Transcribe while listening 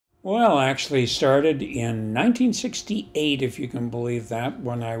Well, actually started in 1968, if you can believe that,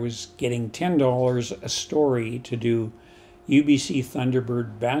 when I was getting $10 a story to do UBC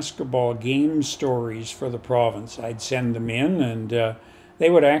Thunderbird basketball game stories for the province. I'd send them in and they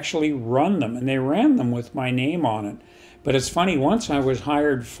would actually run them, and they ran them with my name on it. But it's funny, once I was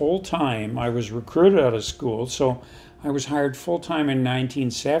hired full time, I was recruited out of school, so I was hired full time in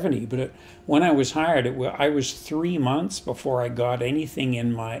 1970. But when I was hired, I was 3 months before I got anything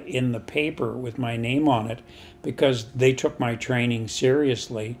in the paper with my name on it, because they took my training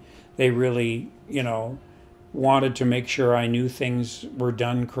seriously. They really, wanted to make sure I knew things were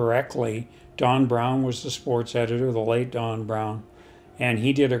done correctly. Don Brown was the sports editor, the late Don Brown, and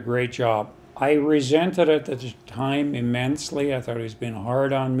he did a great job. I resented it at the time immensely. I thought he was being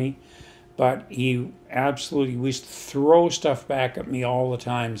hard on me, but he absolutely used to throw stuff back at me all the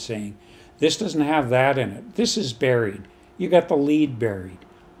time saying, this doesn't have that in it. This is buried. You got the lead buried.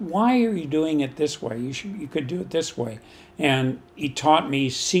 Why are you doing it this way? You could do it this way. And he taught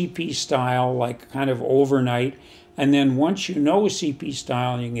me CP style, like kind of overnight. And then once you know CP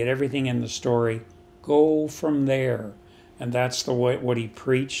style and you can get everything in the story, go from there. And that's the way what he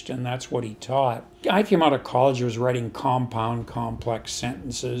preached, and that's what he taught. I came out of college, was writing compound, complex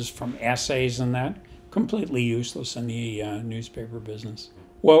sentences from essays and that. Completely useless in the newspaper business.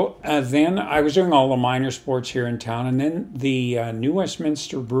 Well, then I was doing all the minor sports here in town, and then the New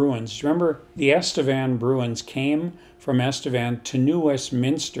Westminster Bruins. Remember, the Estevan Bruins came from Estevan to New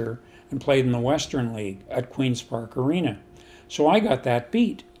Westminster and played in the Western League at Queen's Park Arena. So I got that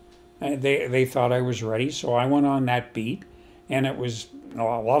beat. They thought I was ready, so I went on that beat. And it was a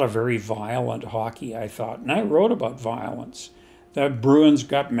lot of very violent hockey, I thought. And I wrote about violence. The Bruins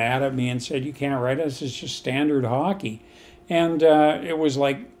got mad at me and said, you can't write this, it's just standard hockey. And it was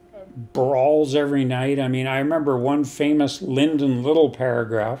like brawls every night. I mean, I remember one famous Lyndon Little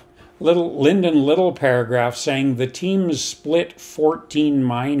paragraph saying the teams split 14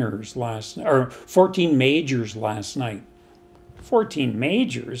 minors last, or 14 majors last night. 14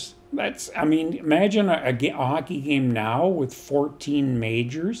 majors? Imagine a hockey game now with 14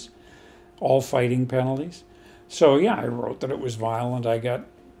 majors, all fighting penalties. So yeah, I wrote that it was violent.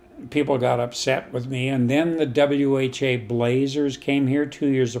 People got upset with me, and then the WHA Blazers came here, 2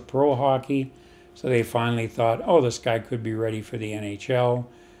 years of pro hockey. So they finally thought, oh, this guy could be ready for the NHL.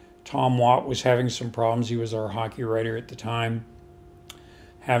 Tom Watt was having some problems. He was our hockey writer at the time,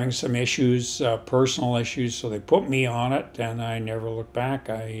 having some issues, personal issues, so they put me on it, and I never looked back.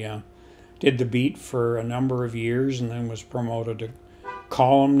 I did the beat for a number of years and then was promoted to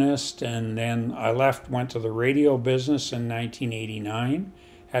columnist, and then I went to the radio business in 1989,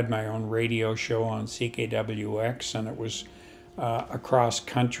 had my own radio show on CKWX, and it was a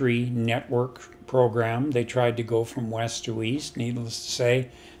cross-country network program. They tried to go from west to east, needless to say.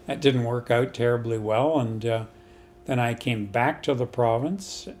 That didn't work out terribly well, and then I came back to the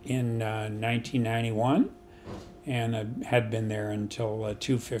province in 1991 and had been there until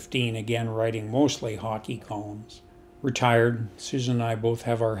 2015, again writing mostly hockey columns. Retired. Susan and I both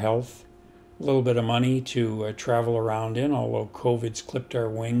have our health, a little bit of money to travel around in, although COVID's clipped our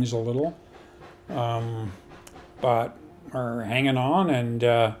wings a little. But we're hanging on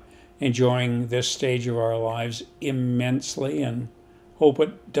and enjoying this stage of our lives immensely, and hope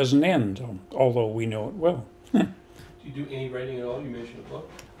it doesn't end, although we know it will. Do you do any writing at all? You mentioned a book.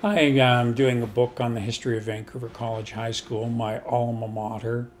 I am doing a book on the history of Vancouver College High School, my alma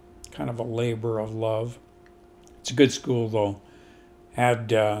mater, kind of a labor of love. It's a good school, though.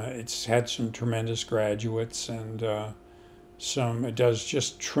 It's had some tremendous graduates, and it does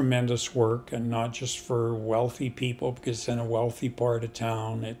just tremendous work, and not just for wealthy people, because it's in a wealthy part of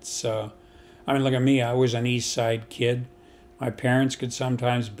town. Look at me. I was an East Side kid. My parents could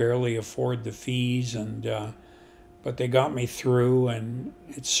sometimes barely afford the fees, but they got me through, and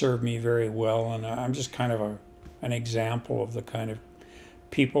it served me very well. And I'm just kind of an example of the kind of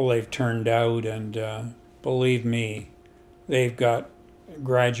people they've turned out. And believe me, they've got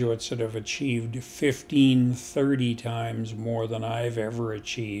graduates that have achieved 15, 30 times more than I've ever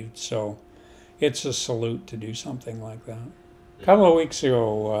achieved. So it's a salute to do something like that. A couple of weeks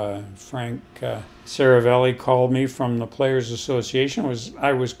ago, Frank Saravelli called me from the Players Association.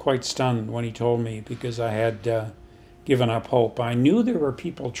 I was quite stunned when he told me, because I had given up hope. I knew there were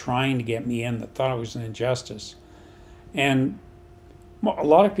people trying to get me in that thought it was an injustice. And a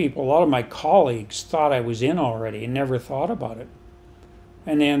lot of my colleagues thought I was in already and never thought about it.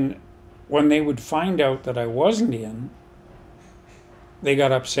 And then when they would find out that I wasn't in, they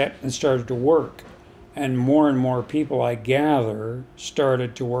got upset and started to work. And more people, I gather,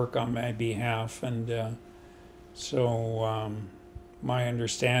 started to work on my behalf. And my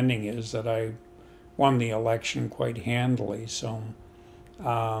understanding is that I won the election quite handily. So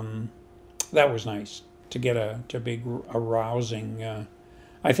that was nice to get a rousing.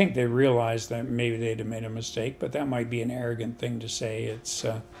 I think they realized that maybe they'd have made a mistake, but that might be an arrogant thing to say.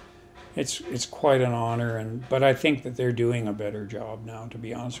 It's quite an honor, but I think that they're doing a better job now, to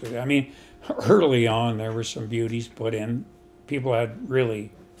be honest with you. I mean, early on there were some beauties put in. People had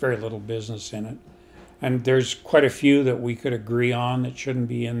really very little business in it, and there's quite a few that we could agree on that shouldn't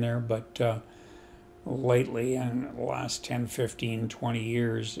be in there, but lately, in the last 10, 15, 20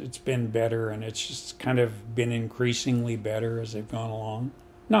 years, it's been better, and it's just kind of been increasingly better as they've gone along.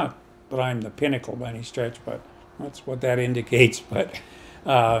 Not that I'm the pinnacle by any stretch, but that's what that indicates. But,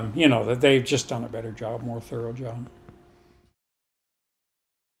 that they've just done a better job, more thorough job.